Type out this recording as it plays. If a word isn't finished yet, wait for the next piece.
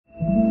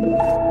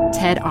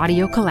TED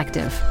Audio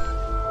Collective.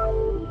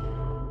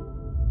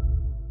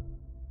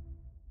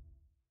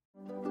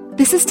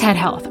 This is TED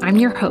Health. I'm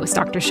your host,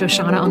 Dr.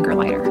 Shoshana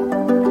Ungerleider.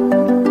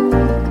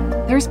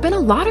 There's been a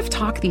lot of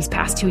talk these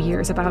past 2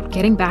 years about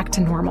getting back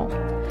to normal.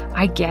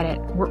 I get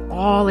it. We're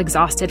all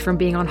exhausted from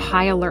being on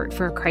high alert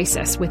for a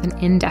crisis with an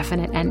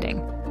indefinite ending.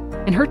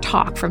 In her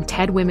talk from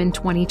TED Women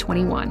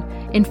 2021,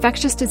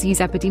 infectious disease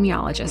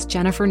epidemiologist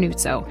Jennifer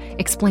Nuzzo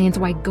explains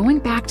why going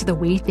back to the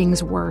way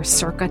things were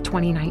circa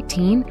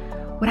 2019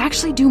 would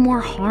actually do more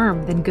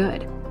harm than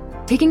good.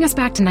 Taking us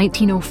back to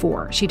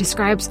 1904, she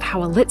describes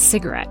how a lit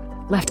cigarette,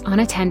 left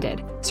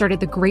unattended, started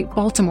the Great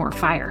Baltimore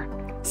Fire,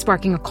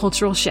 sparking a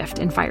cultural shift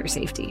in fire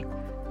safety,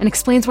 and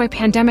explains why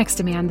pandemics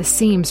demand the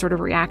same sort of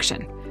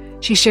reaction.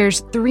 She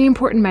shares 3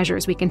 important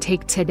measures we can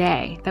take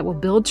today that will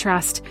build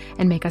trust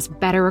and make us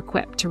better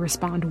equipped to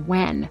respond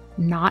when,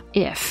 not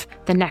if,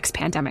 the next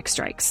pandemic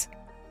strikes.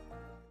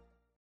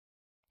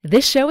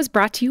 This show is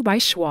brought to you by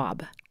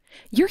Schwab.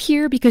 You're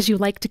here because you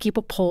like to keep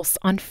a pulse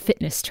on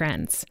fitness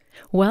trends.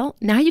 Well,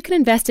 now you can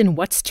invest in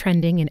what's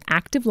trending in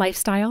active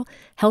lifestyle,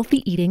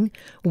 healthy eating,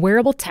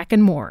 wearable tech,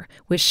 and more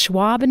with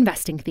Schwab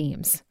investing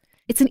themes.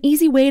 It's an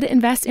easy way to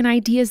invest in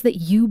ideas that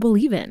you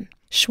believe in.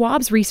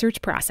 Schwab's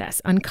research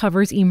process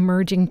uncovers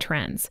emerging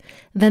trends.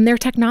 Then their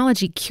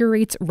technology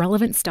curates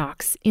relevant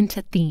stocks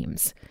into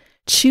themes.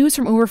 Choose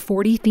from over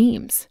 40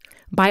 themes.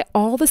 Buy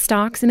all the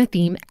stocks in a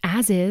theme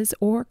as is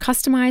or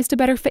customize to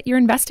better fit your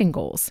investing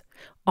goals,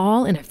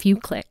 all in a few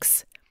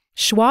clicks.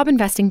 Schwab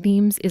Investing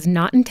Themes is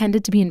not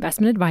intended to be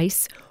investment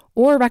advice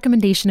or a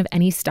recommendation of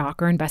any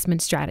stock or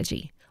investment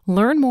strategy.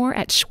 Learn more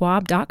at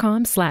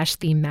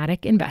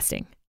schwab.com/thematic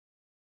investing.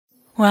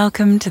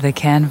 Welcome to the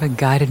Canva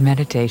guided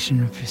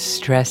meditation for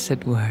stress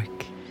at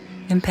work.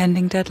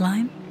 Impending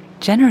deadline?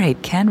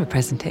 Generate Canva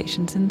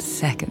presentations in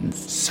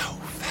seconds. So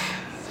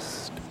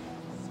fast.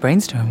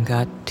 Brainstorm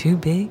got too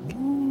big?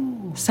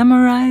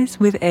 Summarize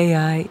with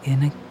AI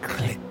in a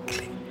click.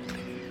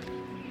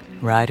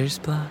 Writer's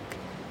block?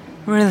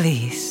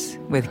 Release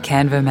with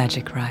Canva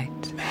Magic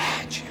Write.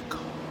 Magical.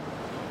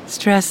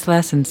 Stress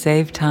less and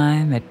save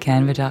time at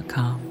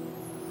canva.com.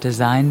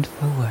 Designed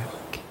for work.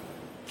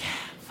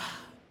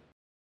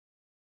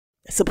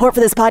 Support for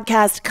this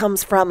podcast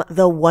comes from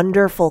The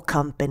Wonderful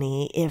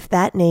Company. If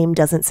that name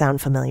doesn't sound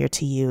familiar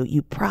to you,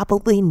 you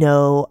probably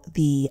know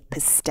the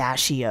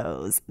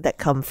pistachios that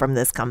come from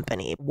this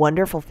company.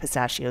 Wonderful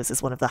Pistachios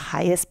is one of the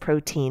highest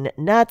protein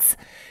nuts.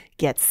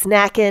 Get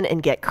snacking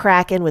and get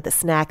cracking with a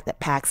snack that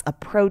packs a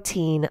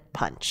protein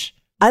punch.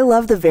 I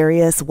love the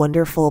various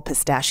wonderful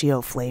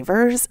pistachio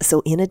flavors.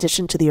 So in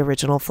addition to the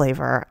original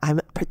flavor, I'm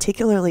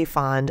particularly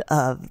fond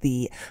of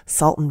the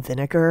salt and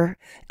vinegar,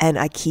 and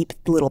I keep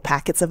little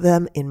packets of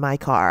them in my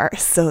car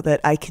so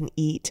that I can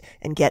eat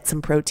and get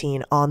some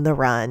protein on the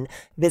run.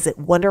 Visit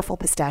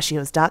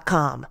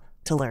wonderfulpistachios.com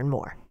to learn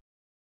more.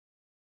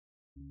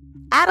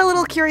 Add a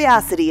little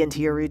curiosity into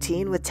your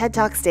routine with TED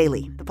Talks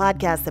Daily, the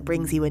podcast that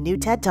brings you a new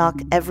TED Talk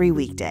every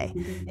weekday.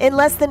 In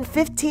less than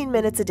 15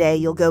 minutes a day,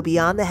 you'll go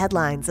beyond the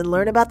headlines and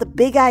learn about the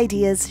big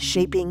ideas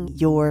shaping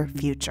your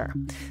future.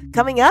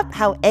 Coming up,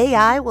 how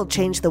AI will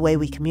change the way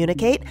we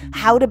communicate,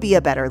 how to be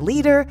a better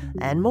leader,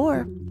 and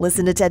more.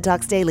 Listen to TED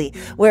Talks Daily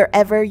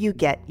wherever you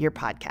get your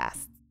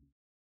podcasts.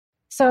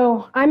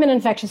 So I'm an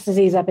infectious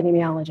disease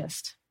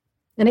epidemiologist.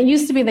 And it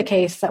used to be the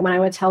case that when I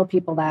would tell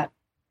people that,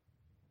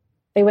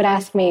 they would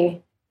ask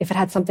me if it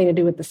had something to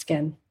do with the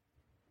skin.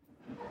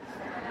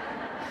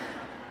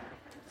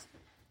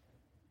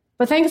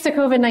 But thanks to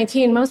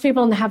COVID-19, most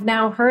people have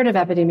now heard of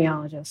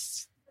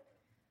epidemiologists.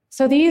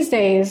 So these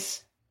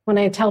days, when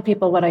I tell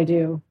people what I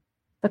do,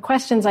 the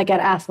questions I get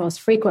asked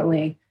most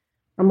frequently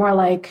are more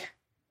like,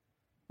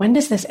 when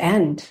does this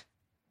end?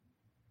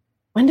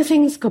 When do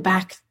things go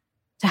back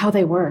to how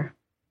they were?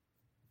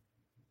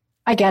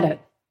 I get it.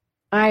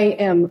 I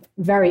am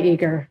very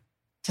eager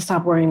to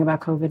stop worrying about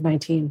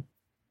COVID-19.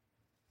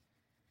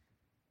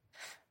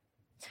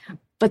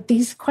 But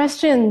these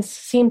questions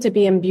seem to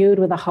be imbued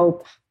with a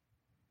hope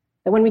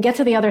that when we get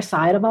to the other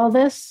side of all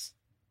this,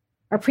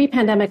 our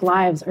pre-pandemic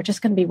lives are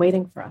just going to be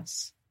waiting for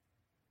us.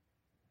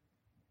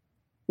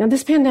 Now,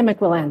 this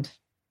pandemic will end,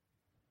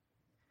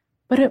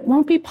 but it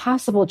won't be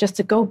possible just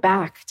to go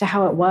back to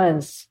how it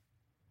was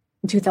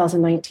in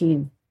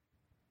 2019.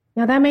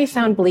 Now, that may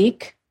sound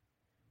bleak,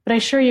 but I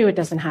assure you it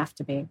doesn't have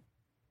to be.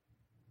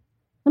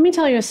 Let me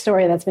tell you a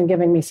story that's been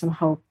giving me some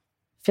hope,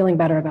 feeling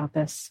better about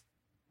this.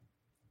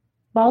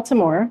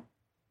 Baltimore,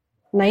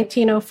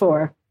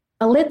 1904,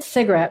 a lit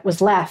cigarette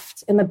was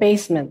left in the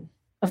basement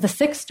of the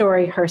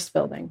 6-story Hearst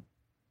building.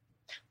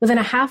 Within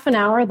a half an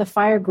hour, the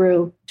fire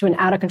grew to an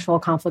out-of-control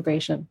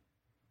conflagration.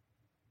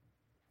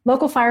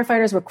 Local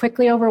firefighters were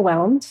quickly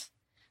overwhelmed,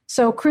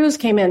 so crews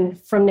came in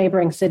from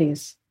neighboring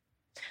cities.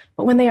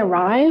 But when they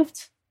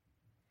arrived,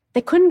 they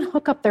couldn't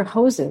hook up their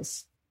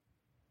hoses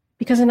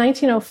because in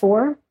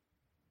 1904,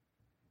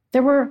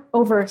 there were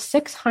over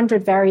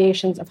 600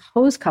 variations of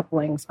hose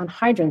couplings on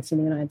hydrants in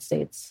the United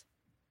States.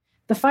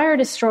 The fire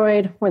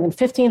destroyed more than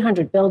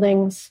 1,500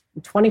 buildings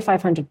and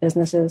 2,500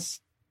 businesses.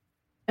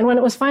 And when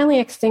it was finally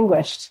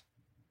extinguished,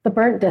 The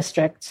burnt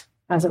district,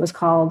 as it was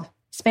called,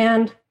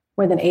 spanned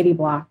more than 80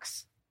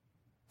 blocks.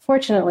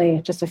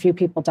 Fortunately, just a few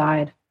people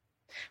died.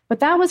 But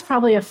that was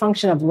probably a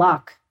function of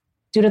luck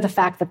due to the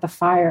fact that the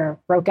fire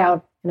broke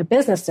out in a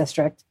business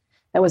district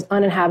that was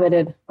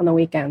uninhabited on the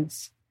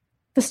weekends.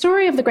 The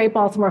story of the Great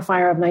Baltimore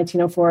Fire of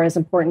 1904 is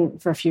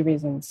important for a few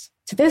reasons.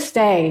 To this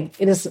day,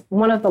 it is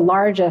one of the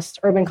largest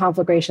urban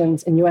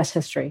conflagrations in U.S.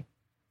 history.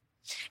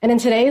 And in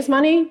today's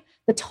money,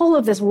 the toll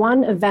of this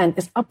one event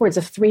is upwards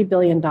of $3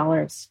 billion.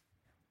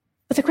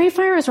 But the Great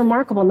Fire is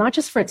remarkable not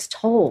just for its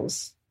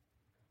tolls,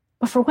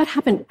 but for what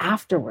happened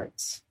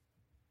afterwards.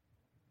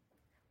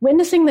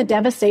 Witnessing the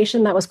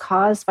devastation that was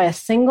caused by a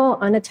single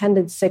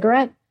unattended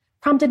cigarette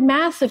prompted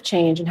massive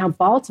change in how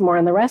Baltimore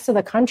and the rest of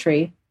the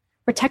country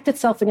protect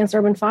itself against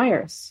urban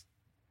fires.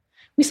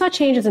 We saw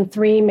changes in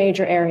three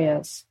major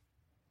areas.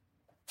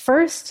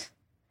 First,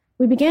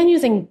 we began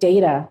using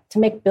data to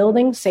make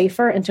buildings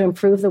safer and to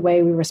improve the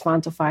way we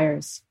respond to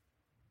fires.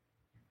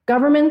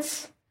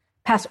 Governments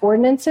passed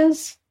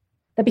ordinances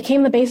that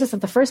became the basis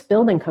of the first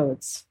building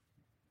codes,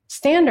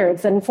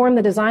 standards that inform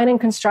the design and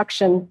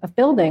construction of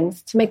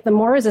buildings to make them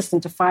more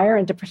resistant to fire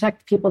and to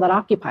protect people that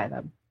occupy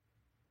them.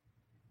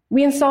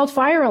 We installed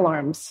fire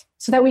alarms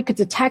so that we could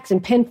detect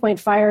and pinpoint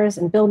fires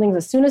in buildings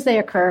as soon as they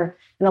occur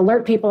and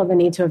alert people of the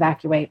need to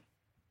evacuate.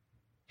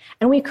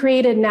 And we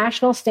created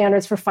national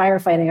standards for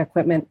firefighting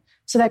equipment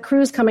so that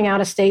crews coming out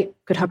of state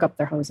could hook up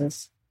their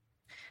hoses.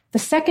 The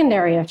second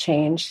area of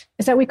change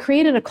is that we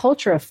created a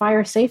culture of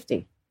fire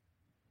safety.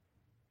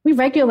 We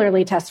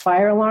regularly test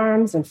fire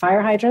alarms and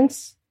fire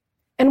hydrants,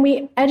 and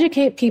we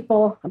educate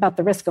people about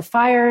the risk of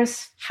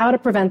fires, how to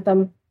prevent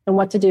them, and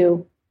what to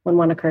do when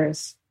one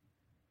occurs.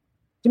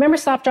 Do you remember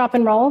stop, drop,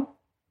 and roll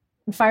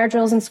and fire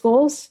drills in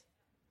schools?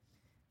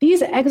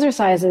 These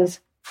exercises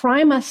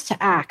prime us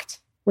to act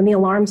when the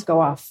alarms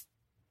go off.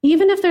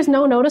 Even if there's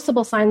no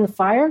noticeable sign of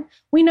fire,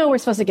 we know we're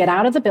supposed to get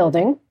out of the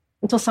building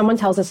until someone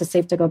tells us it's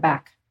safe to go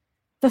back.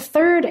 The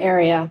third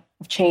area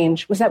of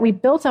change was that we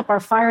built up our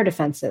fire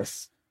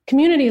defenses.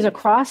 Communities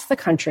across the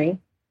country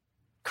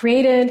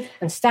created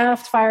and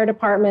staffed fire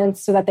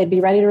departments so that they'd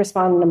be ready to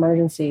respond in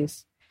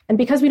emergencies. And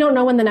because we don't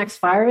know when the next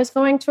fire is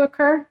going to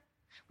occur,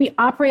 we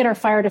operate our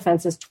fire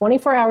defenses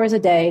 24 hours a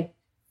day,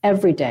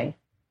 every day.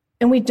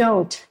 And we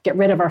don't get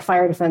rid of our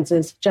fire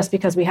defenses just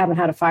because we haven't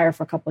had a fire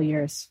for a couple of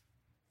years.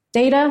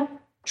 Data,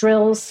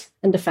 drills,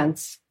 and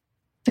defense.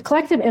 The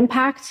collective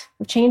impact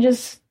of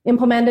changes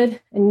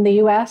implemented in the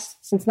U.S.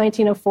 since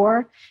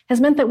 1904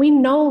 has meant that we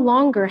no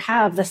longer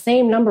have the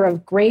same number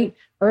of great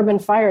urban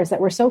fires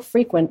that were so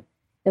frequent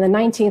in the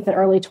 19th and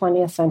early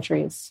 20th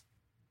centuries.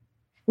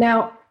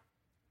 Now,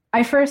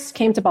 I first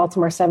came to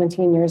Baltimore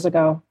 17 years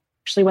ago,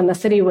 actually when the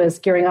city was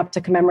gearing up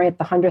to commemorate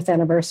the 100th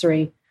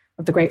anniversary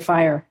of the Great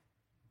Fire.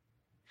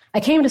 I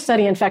came to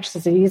study infectious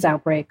disease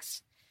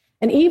outbreaks.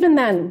 And even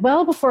then,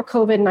 well before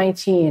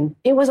COVID-19,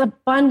 it was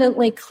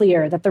abundantly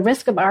clear that the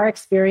risk of our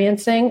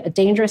experiencing a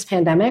dangerous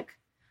pandemic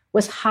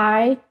was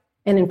high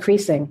and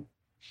increasing.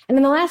 And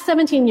in the last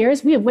 17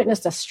 years, we have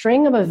witnessed a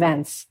string of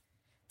events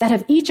that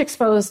have each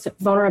exposed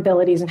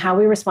vulnerabilities in how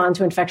we respond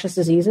to infectious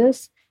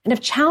diseases and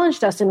have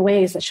challenged us in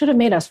ways that should have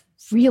made us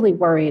really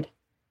worried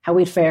how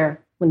we'd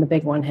fare when the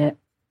big one hit.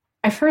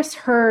 I first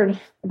heard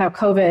about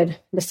COVID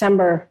in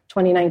December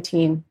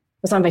 2019. I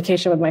was on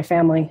vacation with my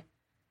family.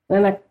 And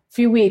in a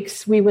few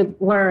weeks, we would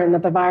learn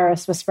that the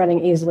virus was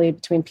spreading easily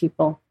between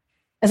people.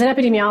 As an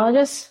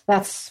epidemiologist,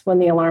 that's when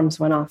the alarms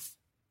went off.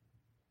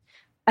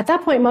 At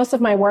that point, most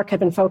of my work had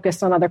been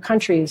focused on other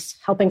countries,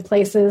 helping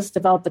places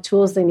develop the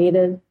tools they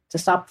needed to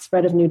stop the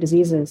spread of new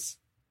diseases.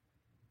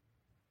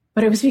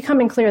 But it was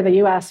becoming clear the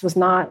U.S. was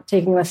not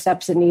taking the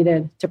steps it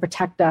needed to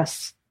protect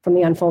us from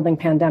the unfolding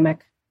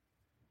pandemic.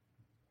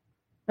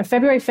 On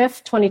February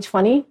 5th,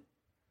 2020,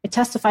 I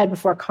testified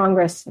before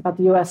Congress about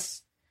the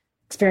U.S.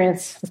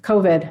 experience with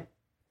COVID.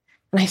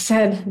 And I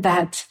said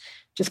that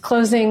just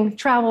closing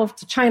travel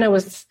to China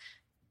was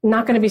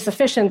not going to be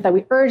sufficient, that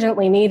we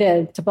urgently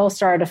needed to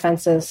bolster our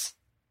defenses.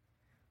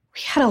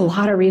 We had a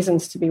lot of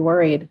reasons to be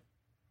worried.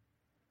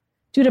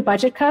 Due to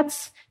budget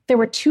cuts, there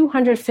were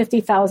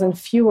 250,000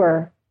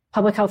 fewer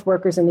public health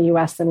workers in the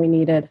U.S. than we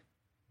needed.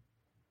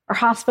 Our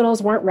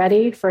hospitals weren't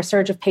ready for a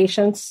surge of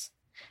patients,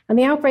 and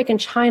the outbreak in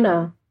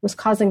China was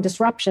causing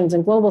disruptions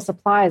in global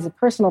supplies of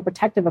personal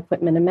protective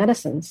equipment and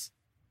medicines.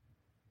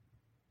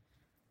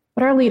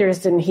 But our leaders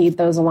didn't heed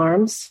those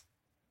alarms.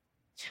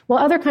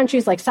 While other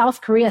countries like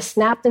South Korea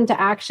snapped into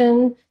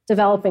action,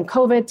 developing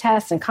COVID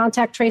tests and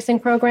contact tracing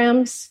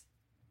programs,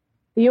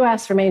 the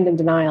U.S. remained in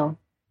denial.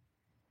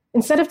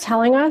 Instead of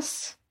telling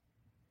us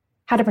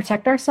how to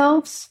protect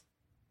ourselves,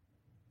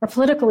 our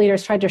political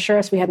leaders tried to assure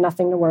us we had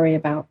nothing to worry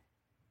about.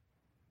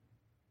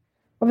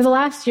 Over the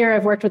last year,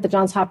 I've worked with the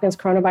Johns Hopkins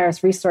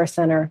Coronavirus Resource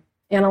Center,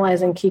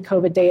 analyzing key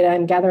COVID data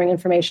and gathering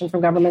information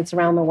from governments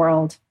around the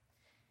world.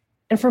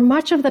 And for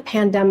much of the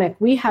pandemic,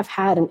 we have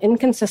had an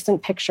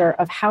inconsistent picture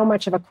of how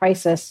much of a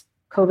crisis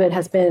COVID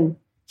has been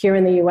here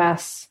in the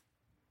U.S.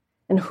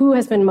 and who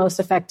has been most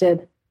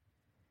affected.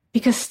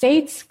 Because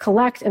states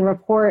collect and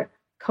report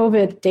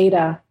COVID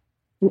data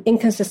in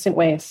inconsistent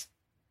ways.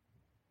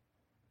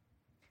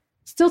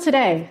 Still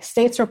today,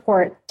 states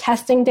report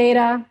testing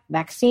data,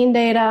 vaccine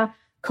data,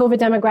 COVID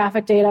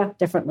demographic data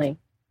differently.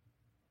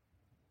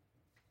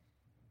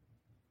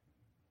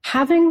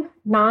 Having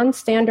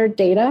non-standard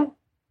data,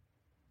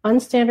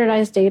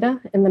 unstandardized data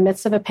in the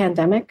midst of a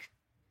pandemic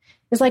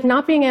is like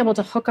not being able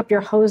to hook up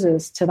your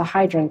hoses to the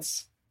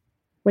hydrants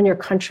when your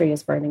country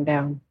is burning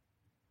down.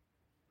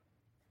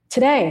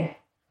 Today,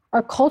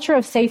 our culture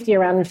of safety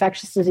around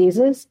infectious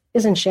diseases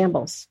is in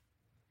shambles.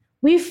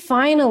 We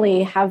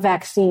finally have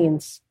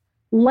vaccines,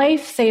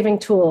 life-saving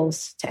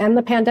tools to end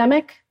the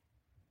pandemic.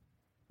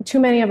 Too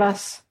many of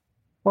us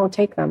won't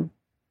take them.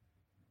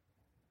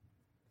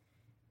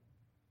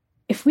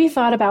 If we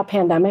thought about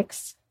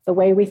pandemics the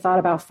way we thought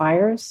about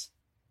fires,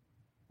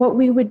 what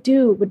we would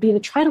do would be to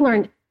try to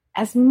learn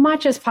as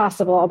much as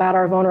possible about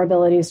our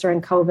vulnerabilities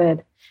during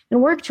COVID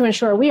and work to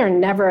ensure we are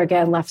never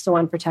again left so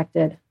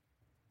unprotected.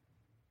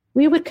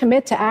 We would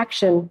commit to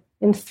action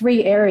in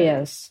 3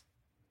 areas: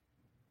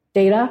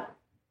 data,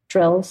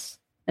 drills,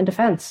 and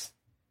defense.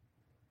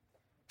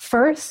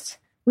 First,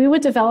 we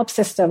would develop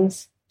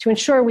systems to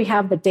ensure we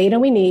have the data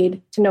we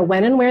need to know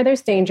when and where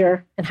there's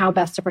danger and how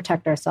best to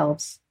protect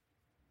ourselves.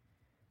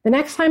 The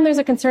next time there's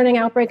a concerning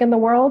outbreak in the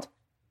world,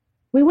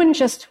 we wouldn't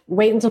just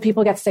wait until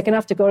people get sick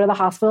enough to go to the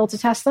hospital to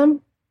test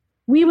them.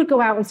 We would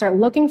go out and start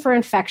looking for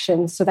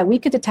infections so that we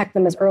could detect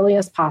them as early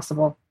as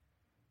possible.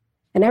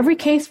 In every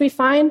case we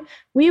find,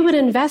 we would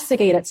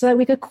investigate it so that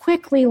we could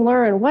quickly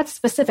learn what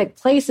specific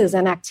places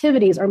and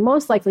activities are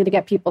most likely to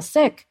get people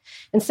sick,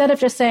 instead of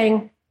just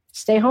saying,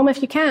 stay home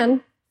if you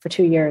can, for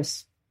 2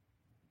 years.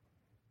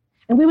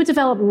 And we would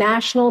develop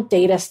national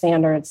data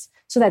standards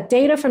so that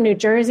data from New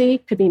Jersey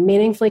could be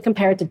meaningfully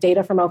compared to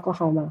data from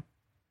Oklahoma.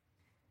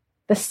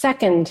 The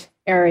second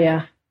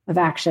area of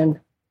action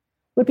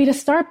would be to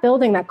start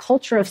building that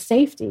culture of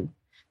safety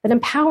that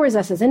empowers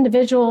us as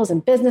individuals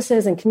and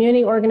businesses and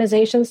community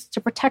organizations to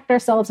protect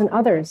ourselves and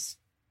others.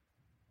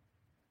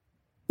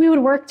 We would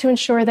work to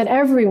ensure that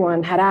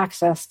everyone had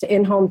access to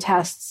in-home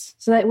tests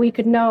so that we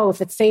could know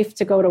if it's safe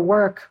to go to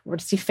work or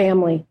to see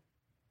family.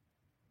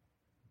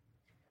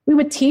 We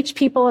would teach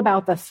people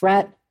about the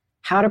threat,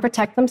 how to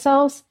protect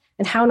themselves,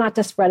 and how not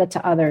to spread it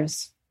to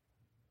others.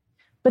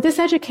 But this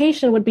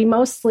education would be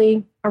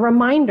mostly a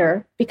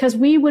reminder because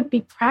we would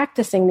be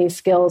practicing these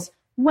skills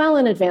well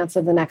in advance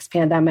of the next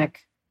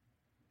pandemic.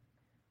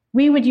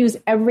 We would use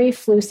every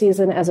flu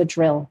season as a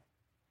drill.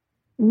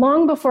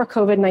 Long before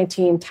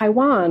COVID-19,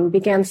 Taiwan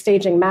began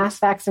staging mass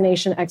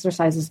vaccination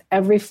exercises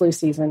every flu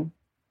season.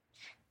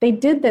 They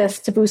did this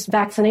to boost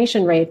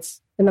vaccination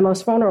rates in the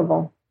most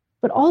vulnerable,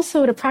 but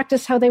also to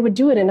practice how they would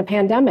do it in a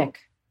pandemic,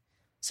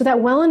 so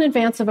that well in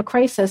advance of a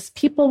crisis,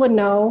 people would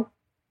know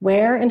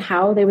where and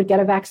how they would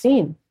get a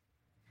vaccine.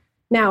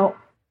 Now,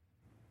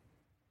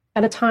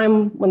 at a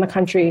time when the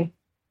country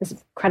is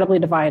incredibly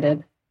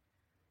divided,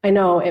 I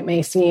know it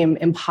may seem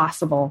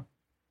impossible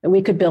that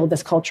we could build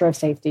this culture of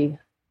safety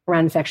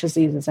around infectious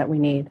diseases that we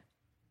need.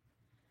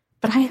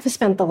 But I have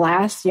spent the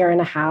last year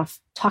and a half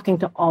talking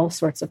to all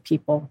sorts of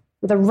people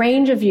with a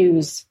range of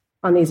views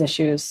on these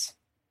issues,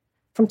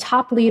 from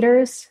top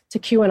leaders to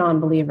QAnon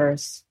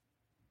believers.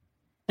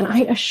 And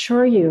I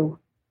assure you,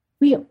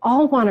 we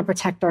all want to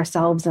protect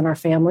ourselves and our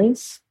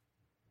families,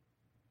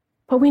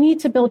 but we need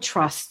to build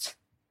trust.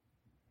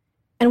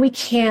 And we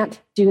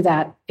can't do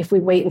that if we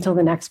wait until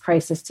the next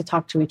crisis to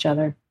talk to each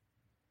other.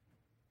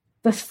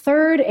 The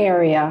third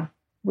area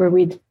where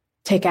we'd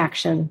take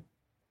action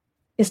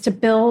is to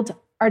build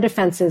our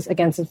defenses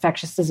against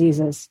infectious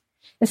diseases.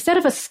 Instead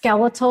of a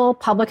skeletal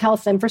public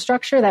health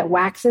infrastructure that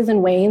waxes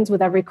and wanes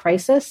with every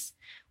crisis,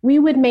 we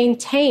would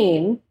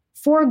maintain,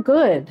 for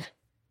good,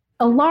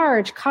 a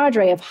large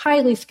cadre of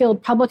highly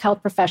skilled public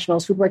health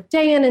professionals who work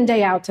day in and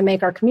day out to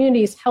make our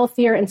communities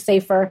healthier and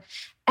safer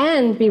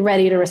and be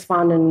ready to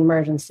respond in an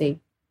emergency.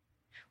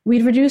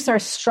 We'd reduce our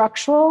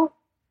structural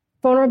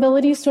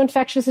vulnerabilities to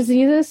infectious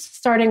diseases,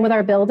 starting with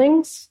our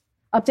buildings,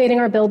 updating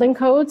our building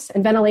codes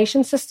and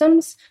ventilation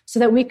systems so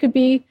that we could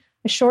be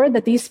assured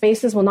that these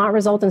spaces will not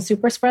result in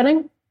super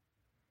spreading.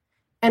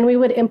 And we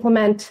would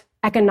implement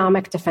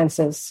economic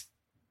defenses,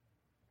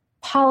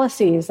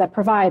 policies that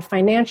provide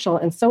financial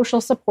and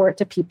social support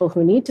to people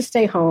who need to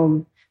stay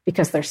home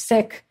because they're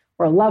sick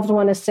or a loved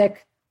one is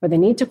sick or they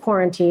need to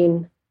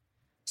quarantine,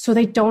 so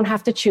they don't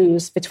have to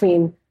choose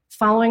between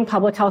following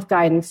public health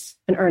guidance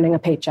and earning a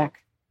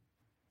paycheck.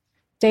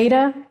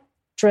 Data,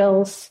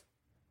 drills,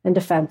 and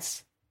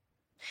defense.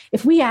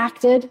 If we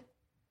acted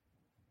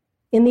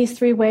in these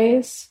 3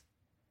 ways,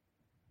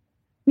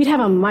 we'd have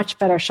a much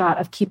better shot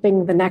of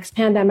keeping the next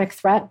pandemic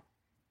threat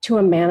to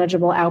a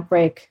manageable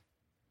outbreak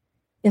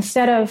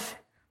instead of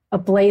a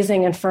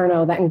blazing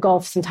inferno that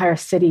engulfs entire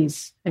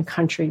cities and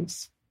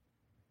countries.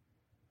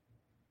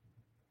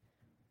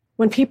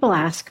 When people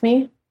ask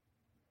me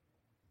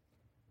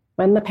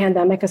when the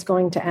pandemic is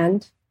going to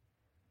end,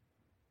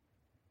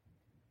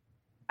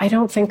 I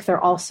don't think they're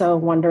also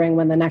wondering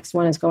when the next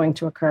one is going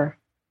to occur.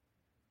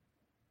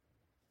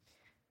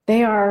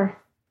 They are,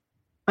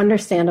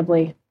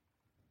 understandably,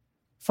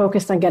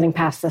 focused on getting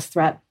past this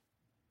threat.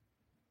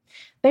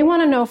 They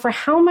want to know, for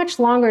how much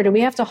longer do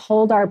we have to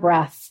hold our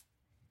breath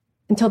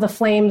until the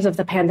flames of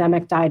the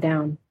pandemic die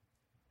down?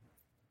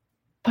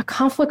 But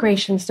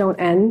conflagrations don't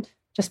end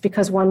just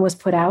because one was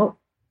put out.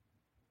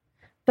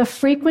 The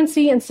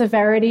frequency and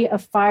severity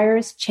of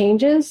fires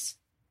changes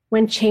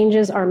when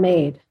changes are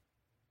made.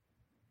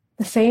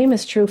 The same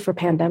is true for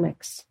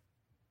pandemics.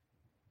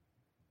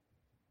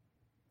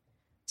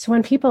 So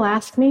when people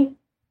ask me,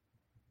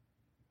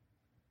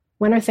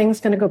 when are things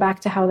going to go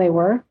back to how they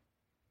were?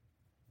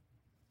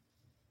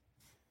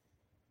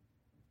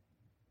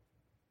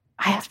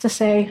 I have to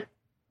say,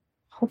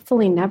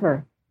 hopefully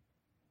never.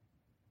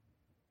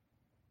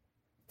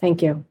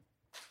 Thank you.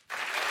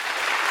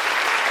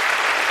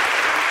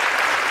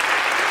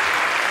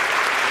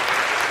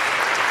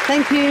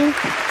 Thank you.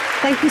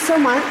 Thank you so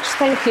much.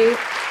 Thank you.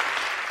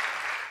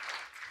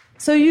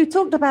 So you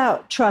talked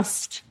about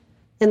trust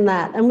in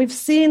that, and we've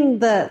seen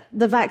that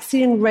the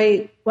vaccine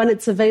rate, when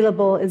it's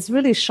available, is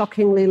really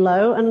shockingly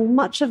low, and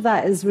much of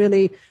that is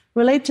really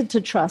related to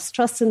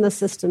trust in the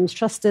systems,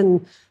 trust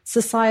in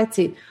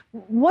society.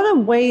 What are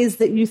ways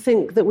that you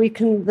think that we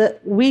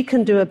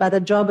can do a better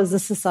job as a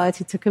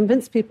society to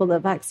convince people that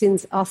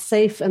vaccines are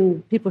safe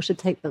and people should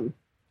take them?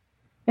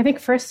 I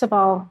think, first of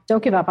all,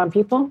 don't give up on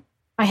people.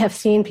 I have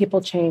seen people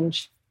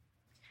change.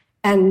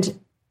 And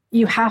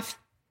you have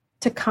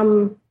to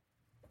come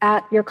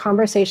at your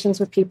conversations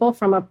with people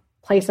from a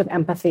place of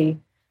empathy.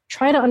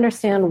 Try to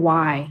understand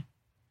why,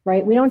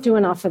 right? We don't do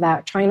enough of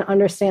that, trying to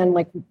understand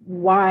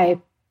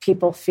why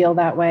people feel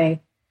that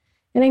way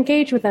and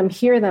engage with them,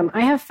 hear them.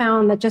 I have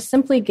found that just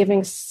simply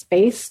giving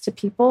space to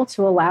people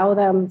to allow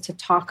them to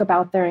talk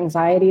about their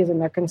anxieties and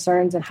their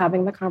concerns and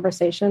having the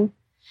conversation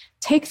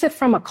takes it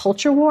from a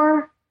culture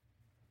war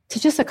to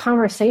just a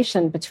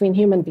conversation between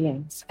human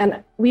beings.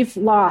 And we've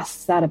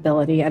lost that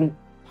ability. And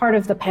part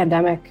of the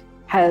pandemic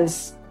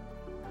has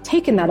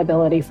taken that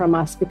ability from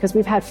us because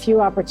we've had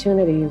few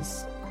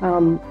opportunities.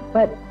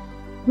 But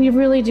we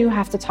really do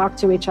have to talk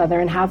to each other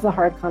and have the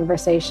hard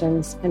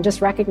conversations and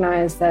just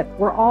recognize that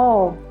we're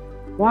all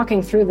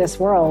walking through this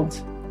world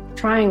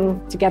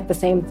trying to get the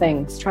same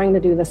things, trying to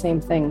do the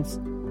same things.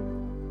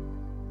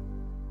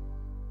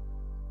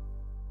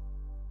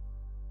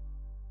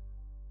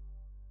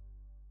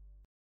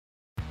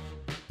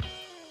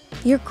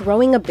 You're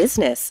growing a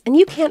business, and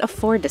you can't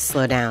afford to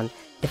slow down.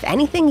 If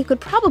anything, you could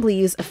probably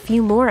use a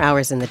few more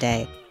hours in the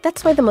day.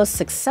 That's why the most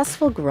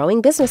successful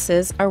growing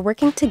businesses are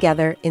working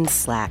together in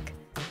Slack.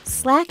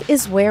 Slack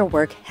is where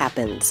work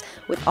happens,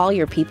 with all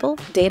your people,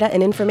 data,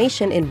 and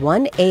information in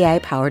one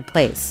AI-powered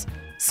place.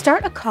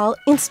 Start a call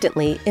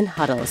instantly in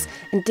huddles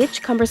and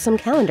ditch cumbersome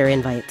calendar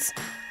invites.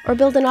 Or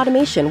build an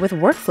automation with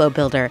Workflow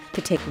Builder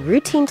to take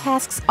routine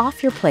tasks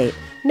off your plate,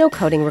 no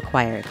coding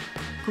required.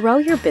 Grow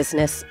your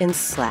business in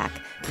Slack.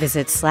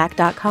 Visit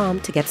slack.com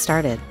to get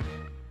started.